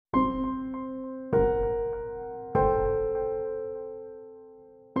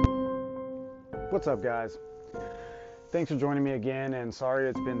What's up, guys? Thanks for joining me again, and sorry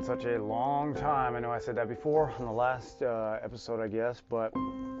it's been such a long time. I know I said that before on the last episode, I guess, but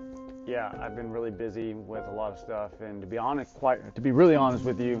yeah, I've been really busy with a lot of stuff, and to be really honest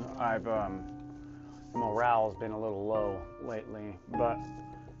with you, morale's been a little low lately, but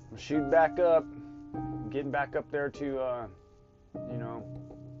I'm shooting back up, getting back up there to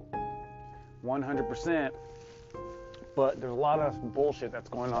 100%. But there's a lot of bullshit that's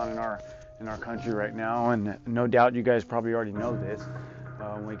going on in our country right now, and no doubt you guys probably already know this.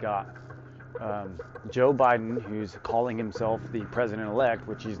 We got Joe Biden, who's calling himself the president-elect,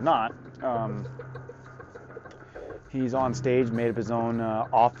 which he's not. He's on stage, made up his own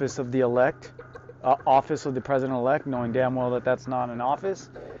office of the president-elect, knowing damn well that that's not an office.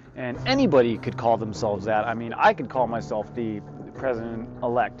 And anybody could call themselves that. I mean, I could call myself the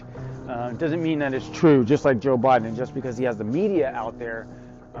president-elect. Doesn't mean that it's true, just like Joe Biden. And just because he has the media out there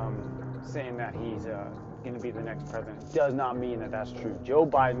saying that he's going to be the next president does not mean that that's true. Joe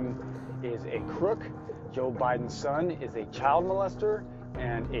Biden is a crook. Joe Biden's son is a child molester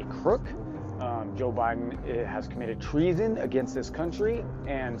and a crook. Joe Biden has committed treason against this country,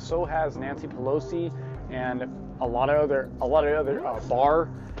 and so has Nancy Pelosi and a lot of other Barr.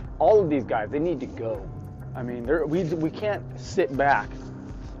 All of these guys, they need to go. I mean, we can't sit back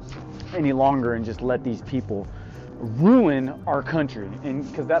any longer and just let these people ruin our country, and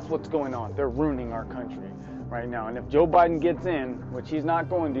because that's what's going on. They're ruining our country right now. And if Joe Biden gets in, which he's not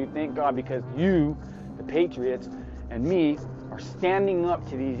going to, thank God, because you, the patriots, and me are standing up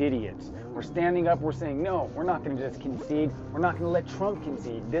to these idiots. We're standing up. We're saying, no, we're not going to just concede. We're not going to let Trump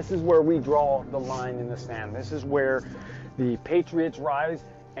concede. This is where we draw the line in the sand. This is where the patriots rise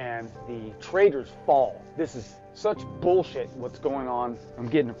and the traitors fall. This is such bullshit what's going on. I'm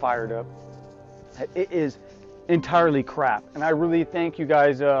getting fired up. It is entirely crap. And I really thank you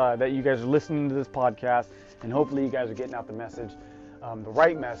guys that you guys are listening to this podcast, and hopefully you guys are getting out the message, the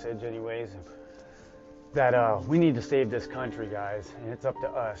right message anyways, that we need to save this country, guys, and it's up to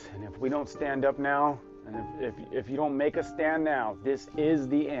us. And if we don't stand up now, and if you don't make a stand now, this is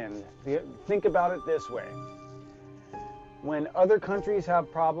the end. Think about it this way. When other countries have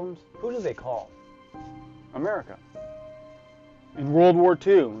problems, who do they call? America. In World War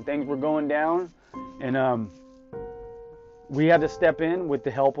II, when things were going down, and we had to step in with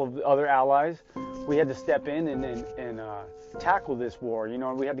the help of other allies. We had to step in and tackle this war. You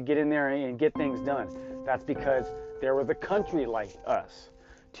know, we had to get in there and get things done. That's because there was a country like us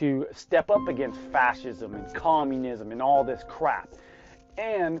to step up against fascism and communism and all this crap.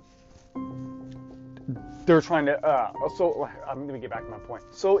 And they're trying to, so I'm going to get back to my point.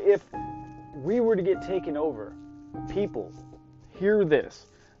 So if we were to get taken over, people, hear this.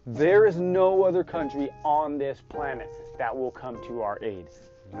 There is no other country on this planet that will come to our aid.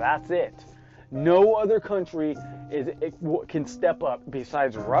 That's it. No other country can step up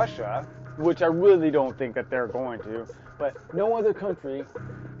besides Russia, which I really don't think that they're going to. But no other country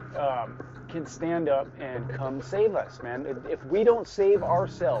can stand up and come save us, man. If we don't save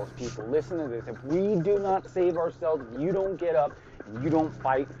ourselves, people, listen to this. If we do not save ourselves, if you don't get up and you don't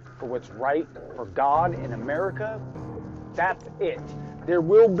fight for what's right for God in America, that's it. There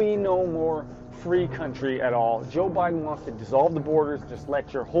will be no more free country at all. Joe Biden wants to dissolve the borders, just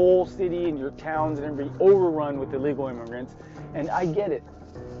let your whole city and your towns and everybody overrun with illegal immigrants. And I get it.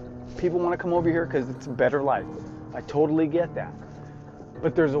 People want to come over here because it's a better life. I totally get that.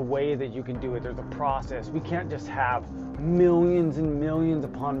 But there's a way that you can do it. There's a process. We can't just have millions and millions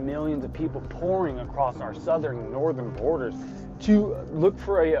upon millions of people pouring across our southern and northern borders to look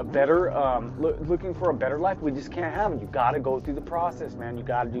for looking for a better life. We just can't have it. You got to go through the process, man. You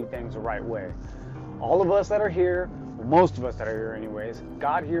got to do things the right way. All of us that are here, well, most of us that are here anyways,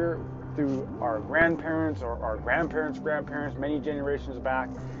 got here through our grandparents or our grandparents' grandparents many generations back,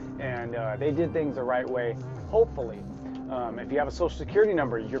 and they did things the right way, hopefully. If you have a social security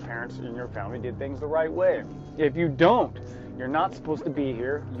number, your parents and your family did things the right way. If you don't, you're not supposed to be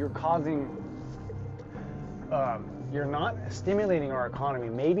here. You're not stimulating our economy,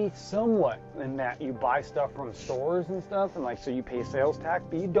 maybe somewhat, in that you buy stuff from stores and stuff, and so you pay sales tax,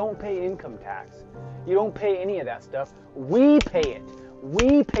 but you don't pay income tax. You don't pay any of that stuff. We pay it.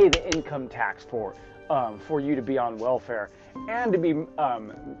 We pay the income tax for you to be on welfare and to be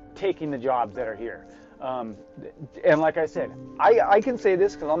taking the jobs that are here. And like I said, I can say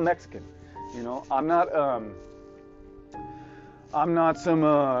this because I'm Mexican. You know, I'm not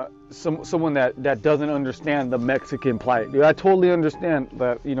someone that doesn't understand the Mexican plight. Dude, I totally understand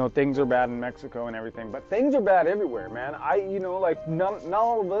that, things are bad in Mexico and everything, but things are bad everywhere, man. Not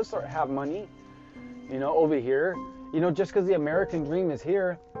all of us have money, over here. Just because the American dream is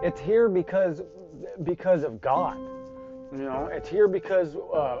here, it's here because because of God. You know, it's here because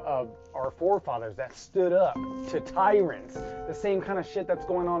of our forefathers that stood up to tyrants. The same kind of shit that's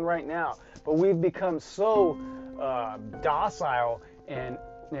going on right now. But we've become so docile, and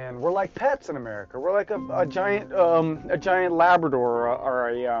we're like pets in America. We're like a giant Labrador or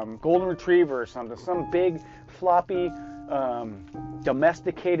a golden retriever or something. Some big, floppy,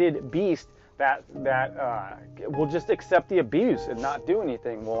 domesticated beast that will just accept the abuse and not do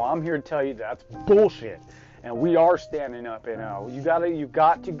anything. Well, I'm here to tell you that's bullshit. And we are standing up, and you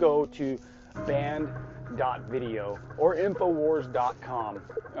got to go to band.video or infowars.com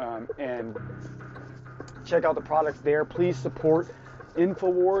and check out the products there. Please support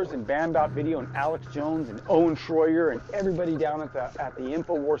Infowars and band.video and Alex Jones and Owen Schroyer and everybody down at the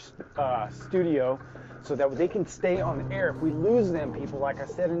Infowars studio, so that they can stay on the air. If we lose them, people, like I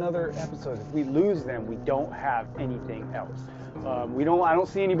said in other episodes, if we lose them, we don't have anything else. I don't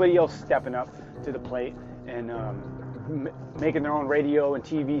see anybody else stepping up to the plate and making their own radio and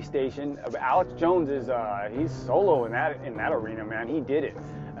TV station. Alex Jones he's solo in that arena, man. He did it,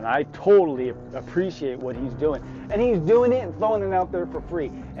 and I totally appreciate what he's doing. And he's doing it and throwing it out there for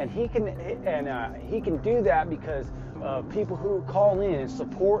free. And he can do that because of people who call in and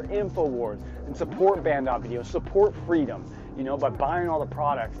support Infowars and support Band.video, support freedom. You know, by buying all the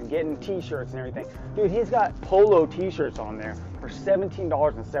products and getting t-shirts and everything. Dude, he's got polo t-shirts on there for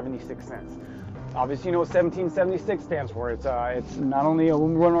 $17.76. Obviously, you know what 1776 stands for. It's not only a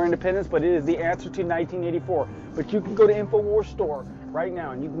women run our independence, but it is the answer to 1984. But you can go to Infowars store right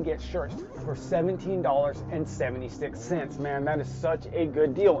now and you can get shirts for $17.76. Man, that is such a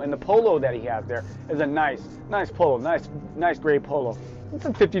good deal. And the polo that he has there is a nice polo, nice gray polo. It's a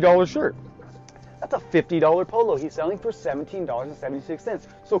 $50 shirt. That's a $50 polo he's selling for $17.76.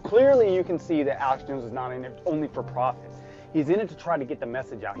 So clearly you can see that Alex Jones is not in it only for profit. He's in it to try to get the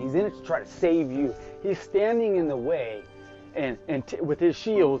message out. He's in it to try to save you. He's standing in the way and with his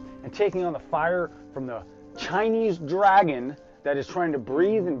shield and taking on the fire from the Chinese dragon that is trying to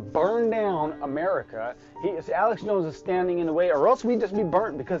breathe and burn down America. Alex Jones is standing in the way, or else we'd just be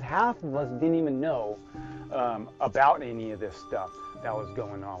burnt, because half of us didn't even know about any of this stuff that was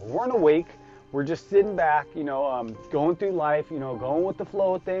going on. We weren't awake. We're just sitting back, you know, going through life, you know, going with the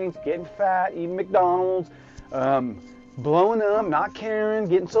flow of things, getting fat, eating McDonald's, blowing up, not caring,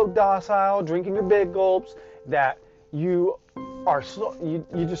 getting so docile, drinking your big gulps that you are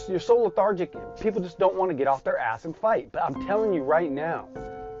you're so lethargic. People just don't want to get off their ass and fight. But I'm telling you right now,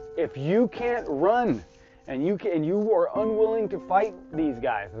 if you can't run and you are unwilling to fight these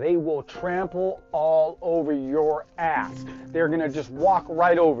guys, they will trample all over your ass. They're gonna just walk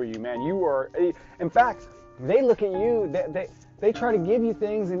right over you, man. In fact, they look at you. They try to give you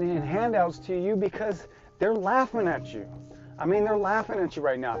things and handouts to you because they're laughing at you. I mean, they're laughing at you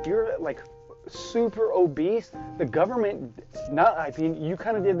right now. If you're like super obese, the government, you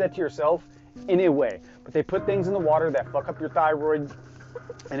kind of did that to yourself in a way. But they put things in the water that fuck up your thyroid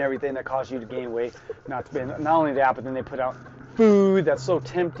and everything, that cause you to gain weight. Not only that, but then they put out food that's so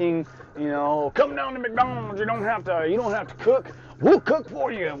tempting. You know, come down to McDonald's. You don't have to cook. We'll cook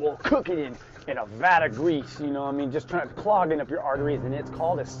for you, and we'll cook it in a vat of grease. You know what I mean? Just trying to clogging up your arteries, and it's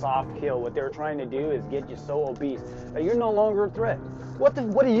called a soft kill. What they're trying to do is get you so obese that you're no longer a threat. What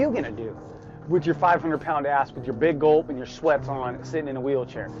are you gonna do with your 500-pound ass, with your big gulp and your sweats on, sitting in a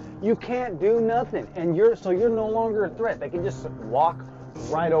wheelchair? You can't do nothing, and you're no longer a threat. They can just walk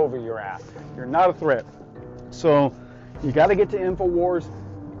right over your ass. You're not a threat. So you got to get to Infowars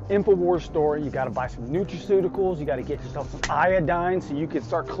store. You got to buy some nutraceuticals. You got to get yourself some iodine so you can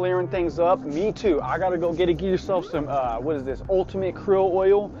start clearing things up. Me too. I got to go get yourself some Ultimate Krill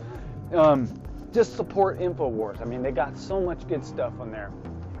oil. Just support Infowars. I mean, they got so much good stuff on there.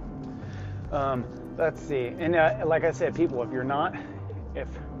 Let's see. And like I said, people, if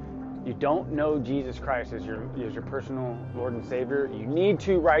you don't know Jesus Christ as your personal Lord and Savior, you need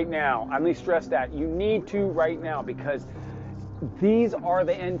to right now. I'm going to stress that. You need to right now, because these are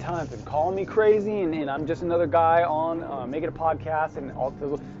the end times. And call me crazy, and I'm just another guy on making a podcast, and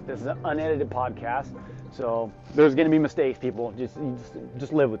also this is an unedited podcast. So there's going to be mistakes, people. Just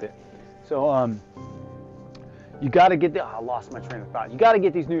live with it. So you got to get I lost my train of thought. You got to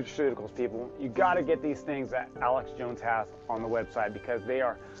get these nutraceuticals, people. You got to get these things that Alex Jones has on the website, because they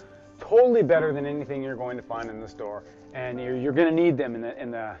are totally better than anything you're going to find in the store, and you're going to need them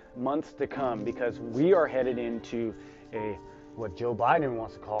in the months to come, because we are headed into what Joe Biden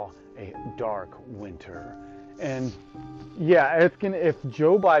wants to call a dark winter. And yeah, if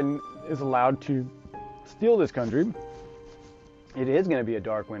Joe Biden is allowed to steal this country, it is going to be a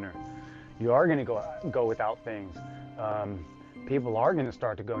dark winter. You are going to go without things. people are going to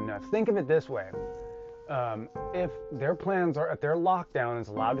start to go nuts. Think of it this way. If their plans are, if their lockdown is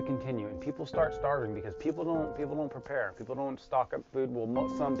allowed to continue and people start starving because people don't prepare, people don't stock up food. Well,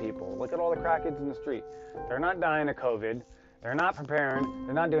 some people, look at all the crackheads in the street. They're not dying of COVID. They're not preparing.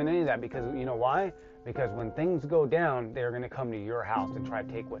 They're not doing any of that because, you know why? Because when things go down, they're going to come to your house and try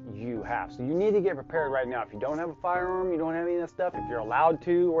to take what you have. So you need to get prepared right now. If you don't have a firearm, you don't have any of that stuff, if you're allowed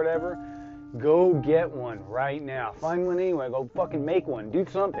to or whatever, go get one right now. Find one anyway. Go fucking make one. Do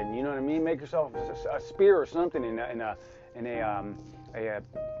something. You know what I mean? Make yourself a spear or something in a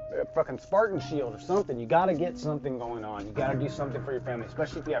fucking Spartan shield or something. You got to get something going on. You got to do something for your family,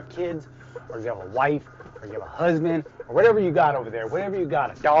 especially if you have kids or you have a wife or you have a husband or whatever you got over there. Whatever you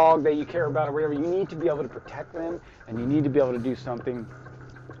got, a dog that you care about or whatever. You need to be able to protect them, and you need to be able to do something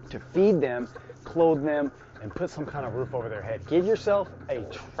to feed them, clothe them, and put some kind of roof over their head. Get yourself a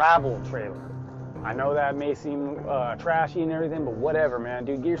travel trailer. I know that may seem trashy and everything, but whatever, man.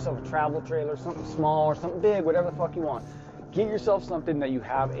 Dude, get yourself a travel trailer, something small or something big, whatever the fuck you want. Get yourself something that you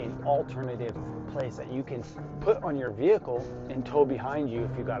have an alternative place that you can put on your vehicle and tow behind you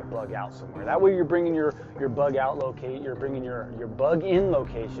if you got to bug out somewhere. That way you're bringing your bug out locate, you're bringing your bug in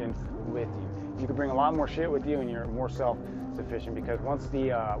location with you. You can bring a lot more shit with you and you're more self-sufficient, because once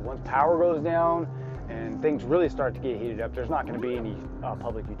power goes down and things really start to get heated up, there's not going to be any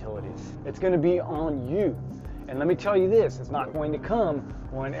public utilities. It's going to be on you. And let me tell you this, it's not going to come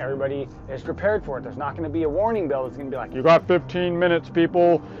when everybody is prepared for it. There's not going to be a warning bell that's going to be like, you got 15 minutes,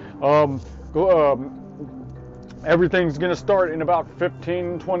 people. Everything's going to start in about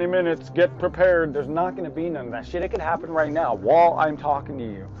 15, 20 minutes. Get prepared. There's not going to be none of that shit. It could happen right now while I'm talking to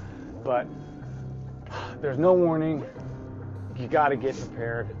you. But there's no warning. You got to get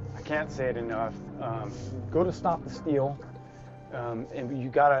prepared. I can't say it enough. Go to Stop the Steal, and you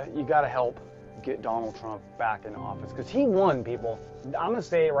gotta help get Donald Trump back in office, because he won, people. I'm gonna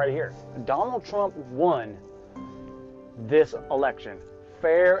say it right here. Donald Trump won this election,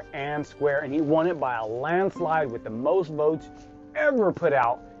 fair and square, and he won it by a landslide with the most votes ever put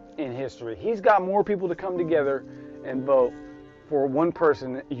out in history. He's got more people to come together and vote for one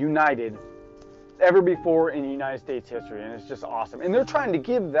person united ever before in United States history, and it's just awesome. And they're trying to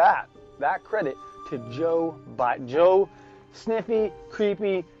give that credit to Joe Biden. Joe Sniffy,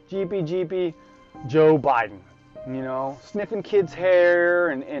 Creepy, Jeepy, Joe Biden. You know, sniffing kids' hair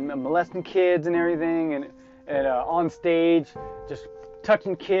and molesting kids and everything, and on stage, just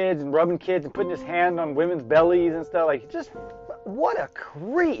touching kids and rubbing kids and putting his hand on women's bellies and stuff. Like, just what a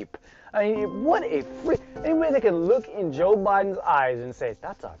creep. I mean, what a freak. Anybody that can look in Joe Biden's eyes and say,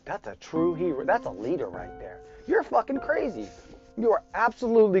 that's a true hero, that's a leader right there. You're fucking crazy. You are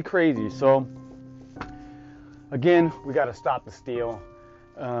absolutely crazy. So, again, we got to stop the steal.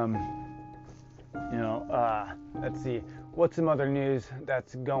 Let's see. What's some other news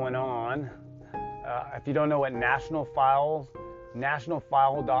that's going on? If you don't know what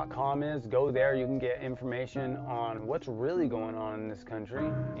nationalfile.com is, go there. You can get information on what's really going on in this country.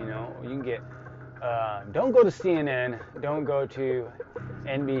 You know, you can get, don't go to CNN, don't go to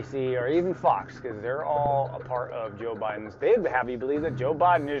NBC or even Fox, because they're all a part of Joe Biden's. They'd have you believe that Joe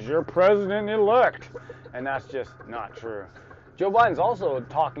Biden is your president-elect, and that's just not true. Joe Biden's also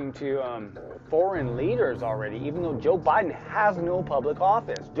talking to foreign leaders already, even though Joe Biden has no public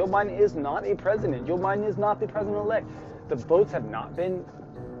office. Joe Biden is not a president. Joe Biden is not the president-elect. The votes have not been,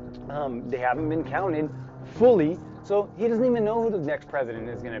 they haven't been counted fully, so he doesn't even know who the next president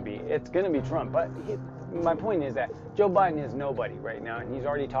is going to be. It's going to be Trump. But my point is that Joe Biden is nobody right now, and he's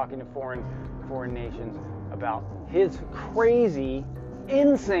already talking to foreign nations about his crazy,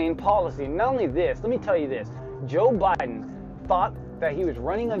 insane policy. And not only this, let me tell you this. Joe Biden thought that he was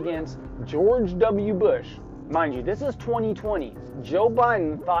running against George W. Bush. Mind you, this is 2020. Joe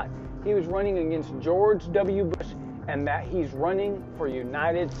Biden thought he was running against George W. Bush and that he's running for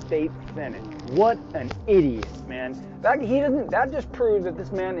United States Senate. What an idiot, man. That just proves that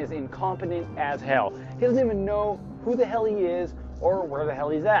this man is incompetent as hell. He doesn't even know who the hell he is or where the hell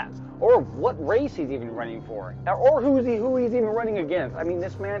he's at, or what race he's even running for, or who he's even running against. I mean,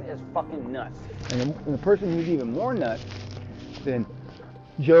 this man is fucking nuts. And the person who's even more nuts than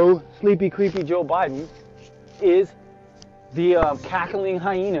Sleepy Creepy Joe Biden is the cackling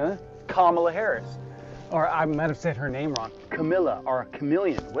hyena Kamala Harris. Or I might have said her name wrong. Camilla, or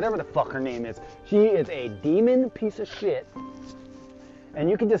Chameleon, whatever the fuck her name is. She is a demon piece of shit. And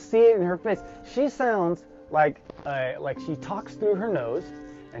you can just see it in her face. She sounds like she talks through her nose,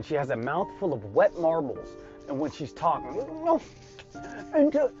 and she has a mouth full of wet marbles. And when she's talking,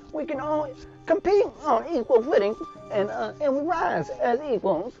 and we can all compete on equal footing, and we rise as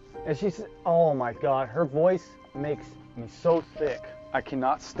equals. And she's, oh my God, her voice makes me so sick. I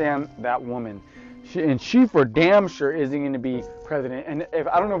cannot stand that woman. She for damn sure isn't going to be president. And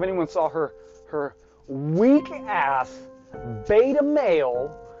I don't know if anyone saw her weak ass beta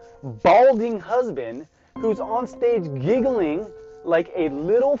male balding husband who's on stage giggling like a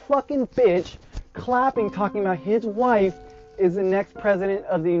little fucking bitch, clapping, talking about his wife is the next president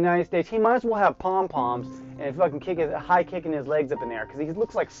of the United States. He might as well have pom-poms and fucking kicking his legs up in the air, because he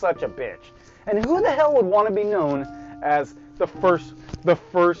looks like such a bitch. And who the hell would want to be known as the first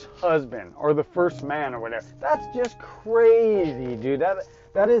husband or the first man or whatever? That's just crazy, dude.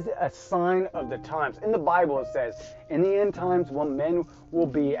 That is a sign of the times. In the Bible it says, in the end times, men will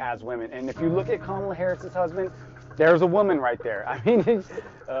be as women. And if you look at Kamala Harris's husband, there's a woman right there. I mean,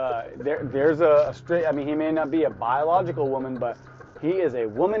 there's a straight. I mean, he may not be a biological woman, but he is a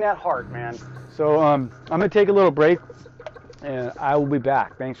woman at heart, man. So I'm gonna take a little break, and I will be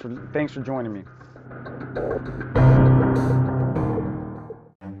back. Thanks for joining me.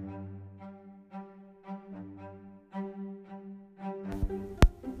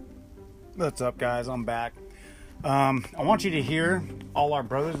 What's up, guys? I'm back. I want you to hear all our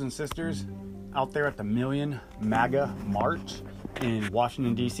brothers and sisters out there at the Million MAGA March in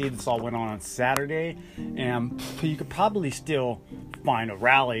Washington, D.C. This all went on Saturday, and you could probably still find a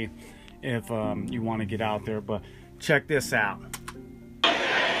rally if you want to get out there, but check this out.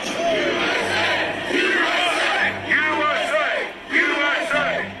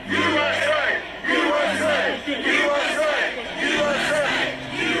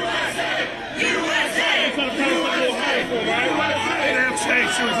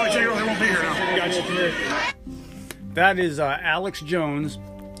 That is Alex Jones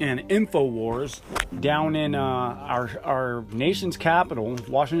and InfoWars down in our nation's capital,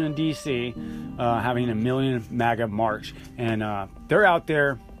 Washington, D.C., having a Million MAGA March. And they're out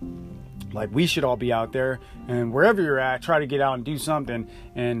there like we should all be out there. And wherever you're at, try to get out and do something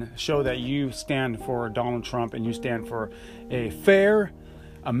and show that you stand for Donald Trump and you stand for a fair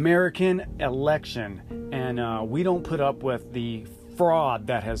American election. And we don't put up with the fraud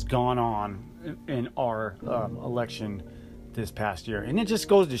that has gone on in our election this past year. And it just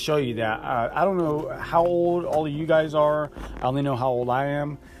goes to show you that I don't know how old all of you guys are. I only know how old I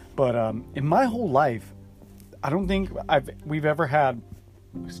am, but in my whole life, I don't think we've ever had,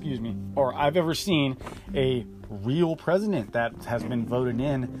 or I've ever seen a real president that has been voted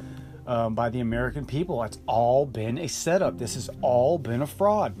in by the American people. It's all been a setup. This has all been a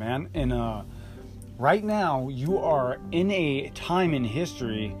fraud, man. And right now, you are in a time in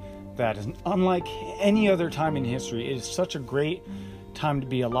history that is unlike any other time in history. It is such a great time to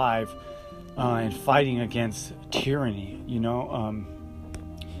be alive and fighting against tyranny. You know,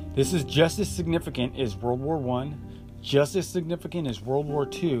 this is just as significant as World War I, just as significant as World War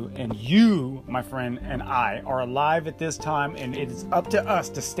II. And you, my friend, and I are alive at this time, and it is up to us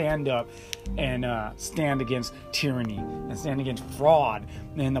to stand up and stand against tyranny and stand against fraud.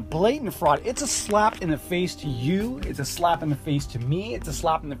 And the blatant fraud, it's a slap in the face to you, it's a slap in the face to me, it's a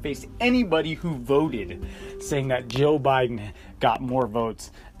slap in the face to anybody who voted saying that Joe Biden got more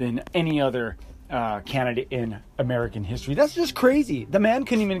votes than any other candidate in American history. That's just crazy. The man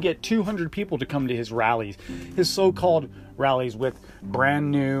couldn't even get 200 people to come to his rallies, his so-called rallies with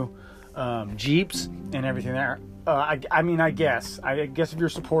brand new Jeeps and everything there. I guess if your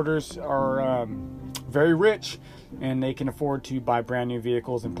supporters are very rich and they can afford to buy brand new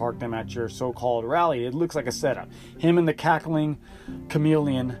vehicles and park them at your so-called rally, it looks like a setup. Him and the cackling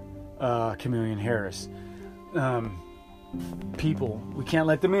chameleon Harris. People, we can't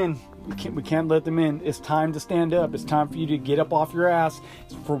let them in. We can't let them in. It's time to stand up. It's time for you to get up off your ass.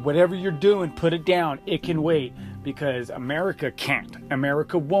 For whatever you're doing, put it down. It can wait, because America can't.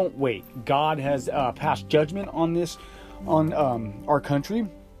 America won't wait. God has passed judgment on this, on our country,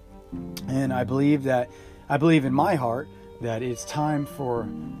 and I believe in my heart that it's time for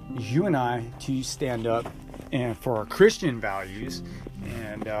you and I to stand up and for our Christian values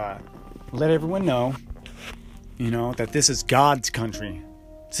and let everyone know, that this is God's country.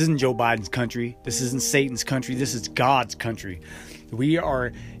 This isn't Joe Biden's country. This isn't Satan's country. This is God's country. We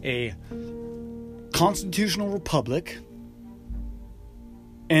are a constitutional republic,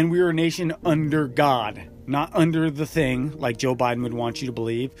 and we are a nation under God, not under the thing like Joe Biden would want you to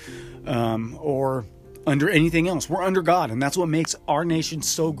believe, or under anything else. We're under God, and that's what makes our nation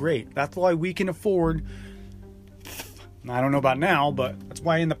so great. That's why we can afford, I don't know about now, but that's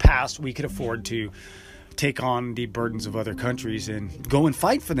why in the past we could afford to take on the burdens of other countries and go and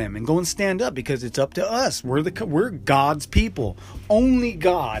fight for them and go and stand up, because it's up to us. We're God's people. Only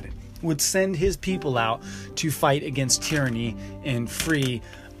God would send his people out to fight against tyranny and free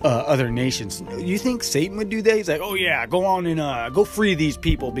other nations. You think Satan would do that? He's like, oh yeah, go on and go free these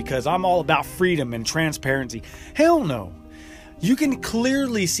people because I'm all about freedom and transparency. Hell no. You can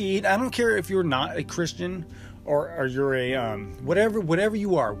clearly see it. I don't care if you're not a Christian or you're a whatever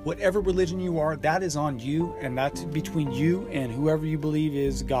you are, whatever religion you are, that is on you, and that's between you and whoever you believe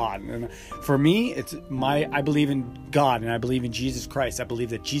is God. And for me, I believe in God, and I believe in Jesus Christ. I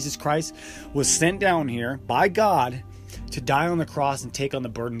believe that Jesus Christ was sent down here by God to die on the cross and take on the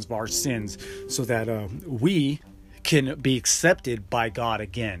burdens of our sins so that we can be accepted by God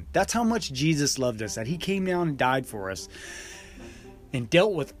again. That's how much Jesus loved us, that he came down and died for us and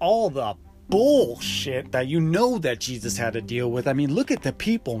dealt with all the bullshit that that Jesus had to deal with. I mean, look at the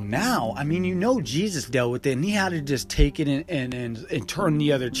people now. I mean, Jesus dealt with it, and he had to just take it and turn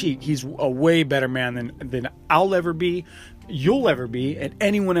the other cheek. He's a way better man than I'll ever be, you'll ever be, and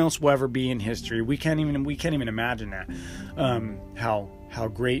anyone else will ever be in history. We can't even imagine that. How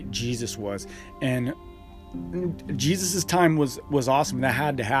great Jesus was. And Jesus' time was awesome. That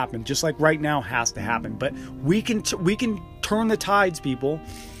had to happen, just like right now has to happen. But we can turn the tides, people.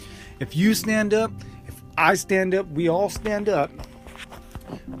 If you stand up, if I stand up, we all stand up,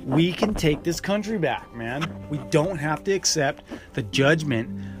 we can take this country back, man. We don't have to accept the judgment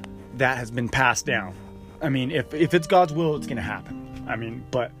that has been passed down. I mean, if it's God's will, it's going to happen. I mean,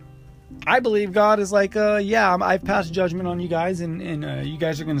 but I believe God is like, I've passed judgment on you guys, and you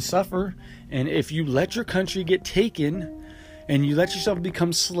guys are going to suffer. And if you let your country get taken and you let yourself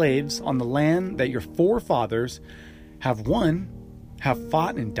become slaves on the land that your forefathers have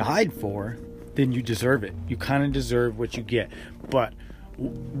fought and died for, then you deserve it. You kind of deserve what you get. But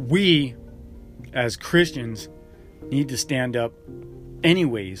we, as Christians, need to stand up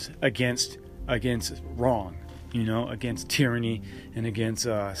anyways against wrong, against tyranny and against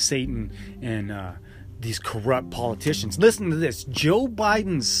Satan and these corrupt politicians. Listen to this. Joe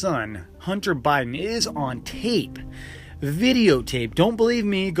Biden's son, Hunter Biden, is on tape. Videotape. Don't believe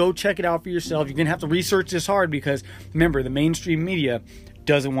me, go check it out for yourself. You're going to have to research this hard because, remember, the mainstream media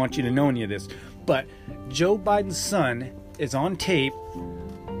doesn't want you to know any of this. But Joe Biden's son is on tape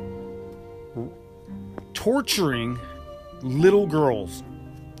torturing little girls,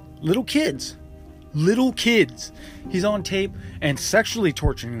 little kids. He's on tape and sexually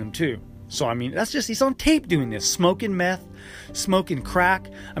torturing them too. So, I mean, he's on tape doing this, smoking meth, smoking crack.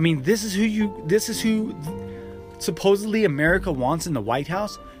 I mean, this is who supposedly America wants in the White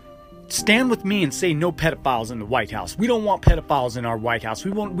House. Stand with me and say no pedophiles in the White House. We don't want pedophiles in our White House.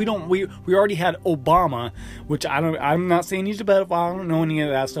 We already had Obama, which I'm not saying he's a pedophile. I don't know any of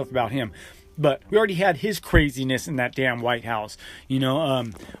that stuff about him. But we already had his craziness in that damn White House. We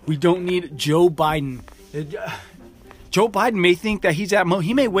don't need Joe Biden. Joe Biden may think that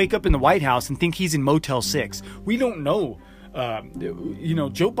he may wake up in the White House and think he's in Motel 6. We don't know.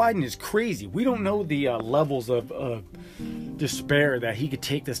 Joe Biden is crazy. We don't know the levels of despair that he could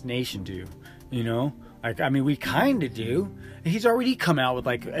take this nation to, we kind of do. He's already come out with,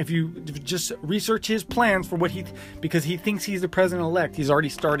 if you just research his plans for because he thinks he's the president-elect, he's already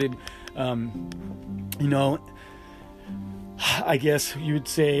started, I guess you would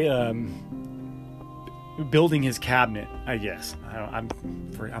say, building his cabinet, I guess.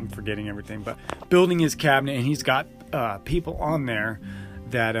 I'm forgetting everything, but building his cabinet, and he's got people on there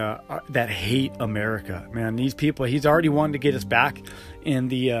that hate America. Man, these people, he's already wanted to get us back in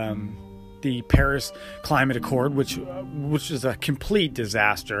the Paris Climate Accord, which is a complete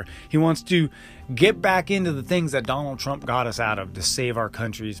disaster. He wants to get back into the things that Donald Trump got us out of to save our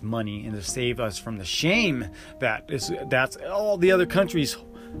country's money and to save us from the shame that's all the other countries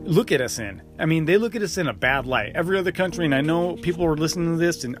look at us in. I mean, they look at us in a bad light. Every other country, and I know people are listening to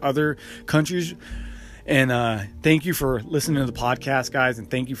this in other countries. And thank you for listening to the podcast, guys, and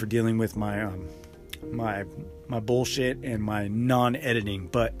thank you for dealing with my my bullshit and my non-editing.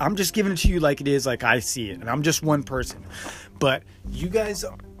 But I'm just giving it to you like it is, like I see it, and I'm just one person. But you guys,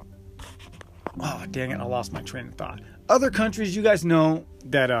 oh dang it, I lost my train of thought. Other countries, you guys know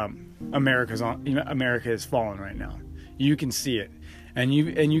that America is falling right now. You can see it, and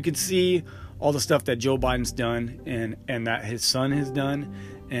you can see all the stuff that Joe Biden's done and that his son has done.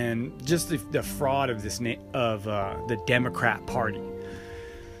 And just the fraud of the Democrat Party.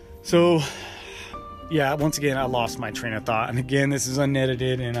 So, yeah, once again, I lost my train of thought. And again, this is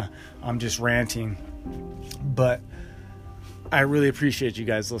unedited, and I'm just ranting. But I really appreciate you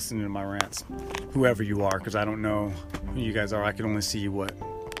guys listening to my rants, whoever you are, because I don't know who you guys are. I can only see what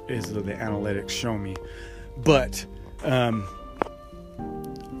is the analytics show me. But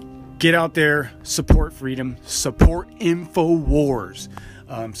get out there, support freedom, support InfoWars.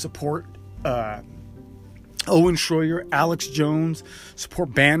 Support Owen Schroyer, Alex Jones,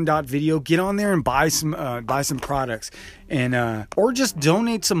 support band.video. Get on there and buy some products, and or just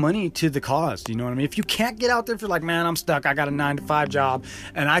donate some money to the cause. You know what I mean? If you can't get out there, if you're like, man, I'm stuck, I got a 9-to-5 job,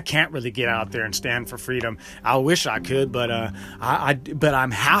 and I can't really get out there and stand for freedom. I wish I could, but but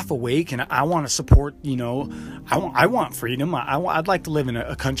I'm half awake, and I want to support. You know, I want freedom. I'd like to live in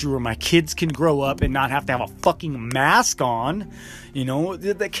a country where my kids can grow up and not have to have a fucking mask on. You know,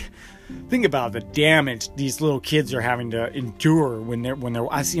 think about the damage these little kids are having to endure when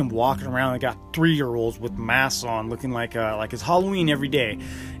they're. I see them walking around. They got 3-year-olds with masks on, looking like it's Halloween every day.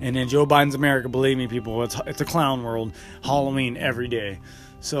 And in Joe Biden's America, believe me, people, it's a clown world. Halloween every day.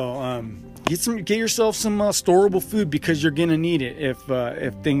 So get yourself some storable food, because you're gonna need it if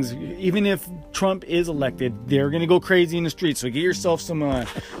things, even if Trump is elected, they're gonna go crazy in the streets. So get yourself some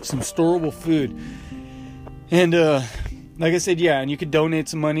storable food. And like I said, yeah, and you could donate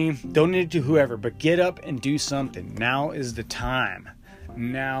some money, donate it to whoever, but get up and do something. Now is the time.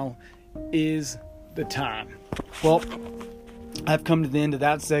 Now is the time. Well, I've come to the end of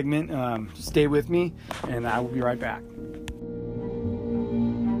that segment. Stay with me, and I will be right back.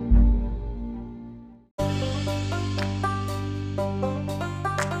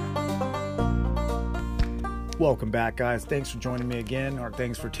 Welcome back, guys. Thanks for joining me again, or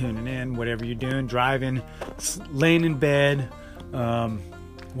thanks for tuning in. Whatever you're doing, driving, laying in bed,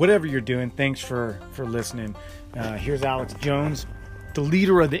 whatever you're doing, thanks for listening. Here's Alex Jones, the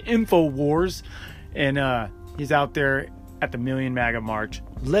leader of the InfoWars, and he's out there at the Million MAGA March,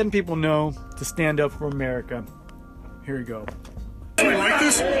 letting people know to stand up for America. Here we go. You like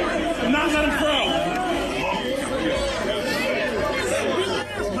this? I'm not letting go.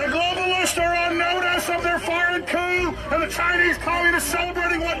 Are on notice of their foreign coup, and the Chinese communists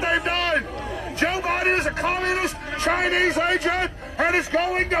celebrating what they've done. Joe Biden is a communist Chinese agent and is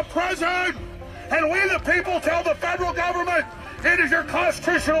going to prison. And we, the people, tell the federal government it is your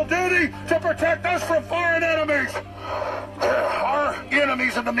constitutional duty to protect us from foreign enemies. Our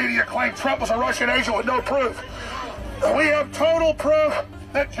enemies in the media claim Trump was a Russian agent with no proof. We have total proof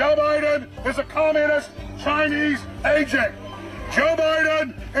that Joe Biden is a communist Chinese agent. Joe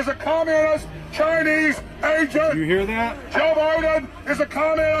Biden is a communist Chinese agent. You hear that? Joe Biden is a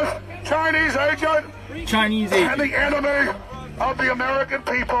communist Chinese agent. Chinese agent. And the enemy of the American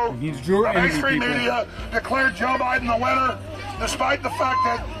people. He's your the enemy, mainstream people. media declared Joe Biden the winner, despite the fact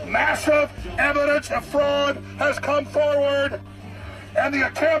that massive evidence of fraud has come forward. And the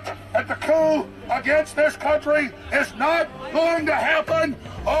attempt at the coup against this country is not going to happen.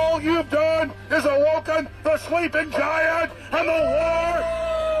 All you've done is awoken the sleeping giant, and the war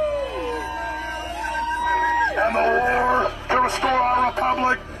to restore our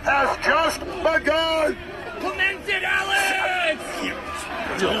republic has just begun. Commenced, Alex!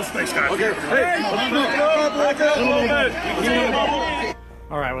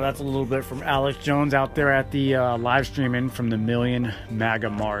 All right, well, that's a little bit from Alex Jones out there at the live streaming from the Million MAGA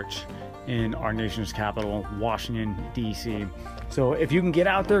March in our nation's capital, Washington, D.C. So if you can get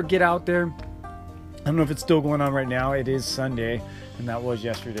out there, get out there. I don't know if it's still going on right now. It is Sunday, and that was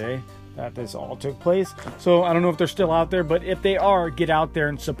yesterday that this all took place. So I don't know if they're still out there, but if they are, get out there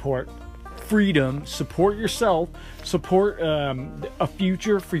and support freedom, support yourself, support a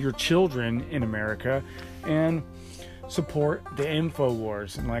future for your children in America, and support the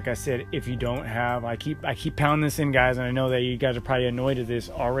InfoWars. And like I said, if you don't have, I keep pounding this in, guys, and I know that you guys are probably annoyed at this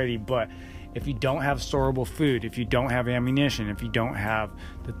already, but if you don't have storable food, if you don't have ammunition, if you don't have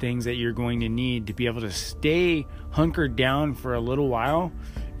the things that you're going to need to be able to stay hunkered down for a little while,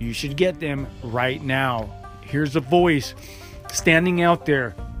 you should get them right now. Here's a voice standing out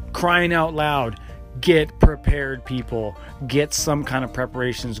there, crying out loud. Get prepared, people. Get some kind of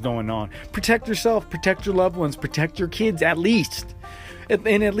preparations going on. Protect yourself, protect your loved ones, protect your kids at least.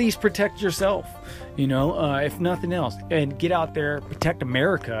 And at least protect yourself, if nothing else. And get out there, protect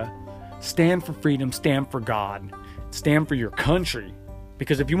America. Stand for freedom, stand for God. Stand for your country.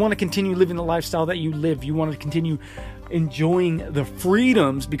 Because if you want to continue living the lifestyle that you live, you want to continue enjoying the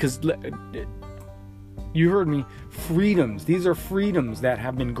freedoms, because you heard me, freedoms. These are freedoms that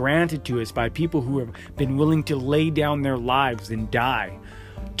have been granted to us by people who have been willing to lay down their lives and die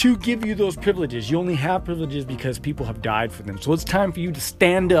to give you those privileges. You only have privileges because people have died for them. So it's time for you to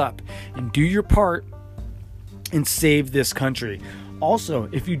stand up and do your part and save this country. Also,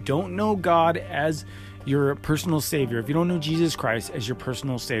 if you don't know God as your personal Savior, if you don't know Jesus Christ as your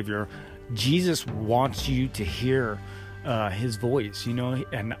personal Savior, Jesus wants you to hear His voice,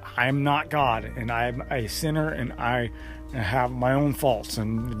 and I'm not God, and I'm a sinner, and I have my own faults,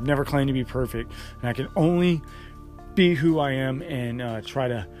 and never claim to be perfect, and I can only be who I am, and try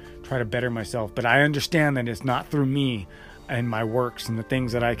to try to better myself. But I understand that it's not through me and my works and the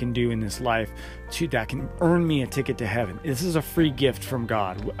things that I can do in this life that can earn me a ticket to heaven. This is a free gift from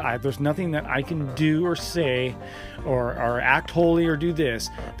God. There's nothing that I can do or say or act holy or do this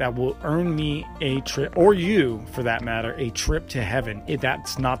that will earn me a trip, or you for that matter, a trip to heaven.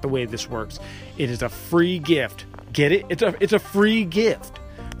 That's not the way this works. It is a free gift. Get it? It's a free gift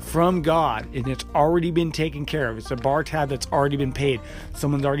from God, and it's already been taken care of. It's a bar tab that's already been paid.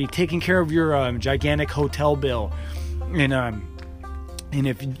 Someone's already taken care of your gigantic hotel bill. And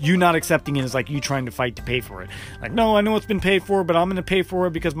if you not accepting it is like you trying to fight to pay for it. Like, no, I know it's been paid for, but I'm going to pay for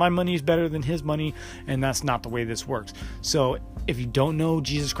it because my money is better than his money. And that's not the way this works. So if you don't know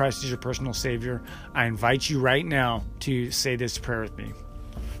Jesus Christ is your personal Savior, I invite you right now to say this prayer with me.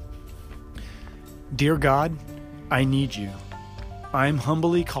 Dear God, I need you. I'm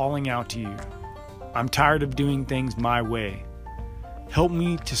humbly calling out to you. I'm tired of doing things my way. Help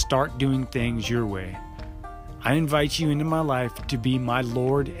me to start doing things your way. I invite you into my life to be my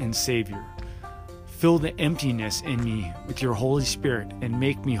Lord and Savior. Fill the emptiness in me with your Holy Spirit and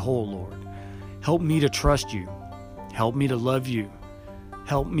make me whole, Lord. Help me to trust you. Help me to love you.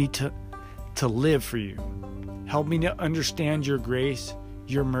 Help me to live for you. Help me to understand your grace,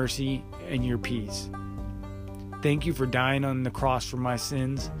 your mercy, and your peace. Thank you for dying on the cross for my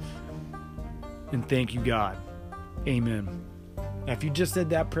sins. And thank you, God. Amen. If you just said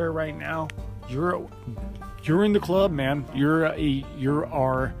that prayer right now, you're in the club, man. You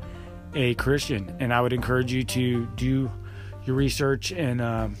are a Christian, and I would encourage you to do your research and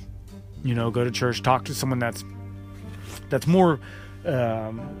go to church, talk to someone that's more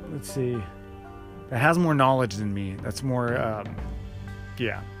that has more knowledge than me. That's more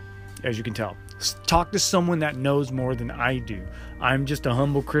as you can tell. Talk to someone that knows more than I do. I'm just a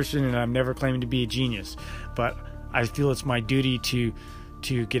humble Christian, and I'm never claiming to be a genius, but I feel it's my duty to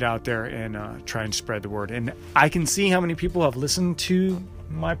get out there and try and spread the word. And I can see how many people have listened to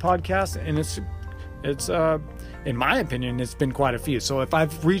my podcast, and it's in my opinion, it's been quite a few. So if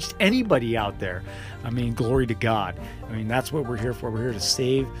I've reached anybody out there, I mean, glory to God. I mean, that's what we're here for. We're here to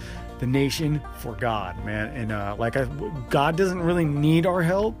save the nation for God, man. And God doesn't really need our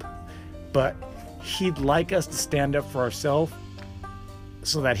help, but He'd like us to stand up for ourselves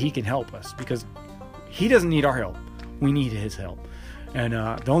so that He can help us, because He doesn't need our help. We need His help. And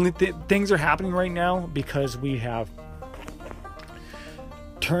the only things are happening right now because we have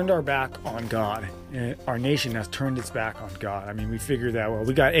turned our back on God. And our nation has turned its back on God. I mean, we figured that, well,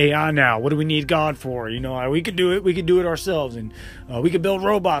 we got AI now. What do we need God for? We could do it. We could do it ourselves. And we could build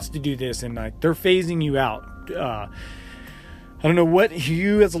robots to do this. And they're phasing you out. I don't know what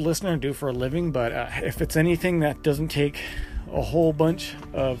you as a listener do for a living, but if it's anything that doesn't take a whole bunch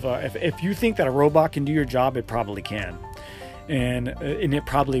of... if you think that a robot can do your job, it probably can. And it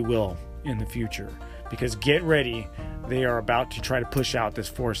probably will in the future, because get ready, they are about to try to push out this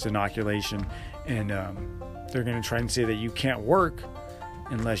forced inoculation, and they're going to try and say that you can't work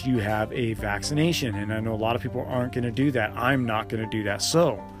unless you have a vaccination. And I know a lot of people aren't going to do that. I'm not going to do that.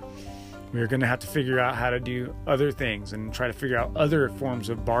 So we're going to have to figure out how to do other things and try to figure out other forms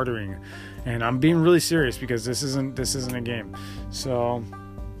of bartering. And I'm being really serious, because this isn't a game. So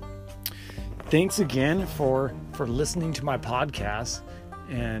thanks again for listening to my podcast.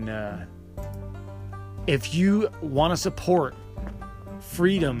 And if you want to support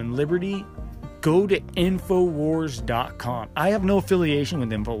freedom and liberty, go to Infowars.com. I have no affiliation with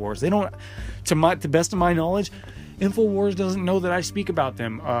Infowars. They don't, to the best of my knowledge, Infowars doesn't know that I speak about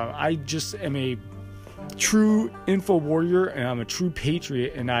them. I just am a true info warrior, and I'm a true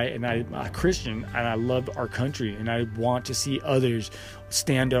patriot, and I'm a Christian, and I love our country, and I want to see others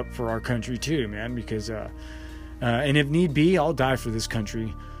stand up for our country too, man, because and if need be, I'll die for this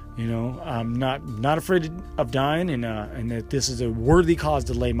country. I'm not afraid of dying, and that this is a worthy cause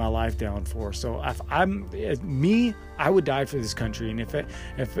to lay my life down for. So if I would die for this country, and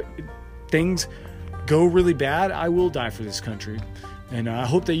if things go really bad, I will die for this country. And I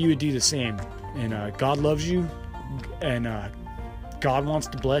hope that you would do the same. And God loves you, and God wants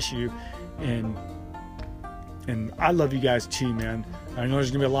to bless you, and I love you guys too, man. I know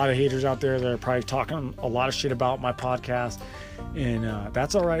there's gonna be a lot of haters out there that are probably talking a lot of shit about my podcast, and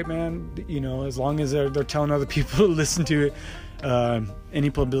that's all right, man. As long as they're telling other people to listen to it. Any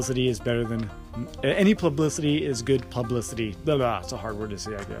publicity is good publicity. Blah, blah. It's a hard word to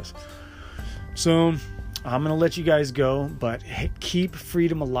say, I guess. So I'm going to let you guys go, but keep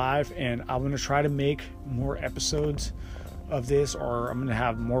freedom alive, and I'm going to try to make more episodes of this, or I'm going to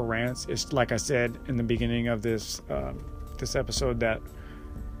have more rants. It's like I said in the beginning of this episode, that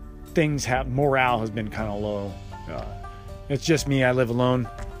morale has been kind of low. It's just me. I live alone.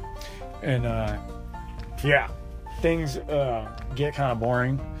 And yeah, things get kind of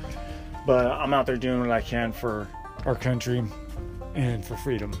boring, but I'm out there doing what I can for our country and for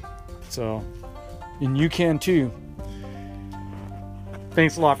freedom. So, and you can too.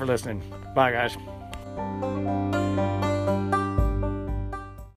 Thanks a lot for listening. Bye, guys.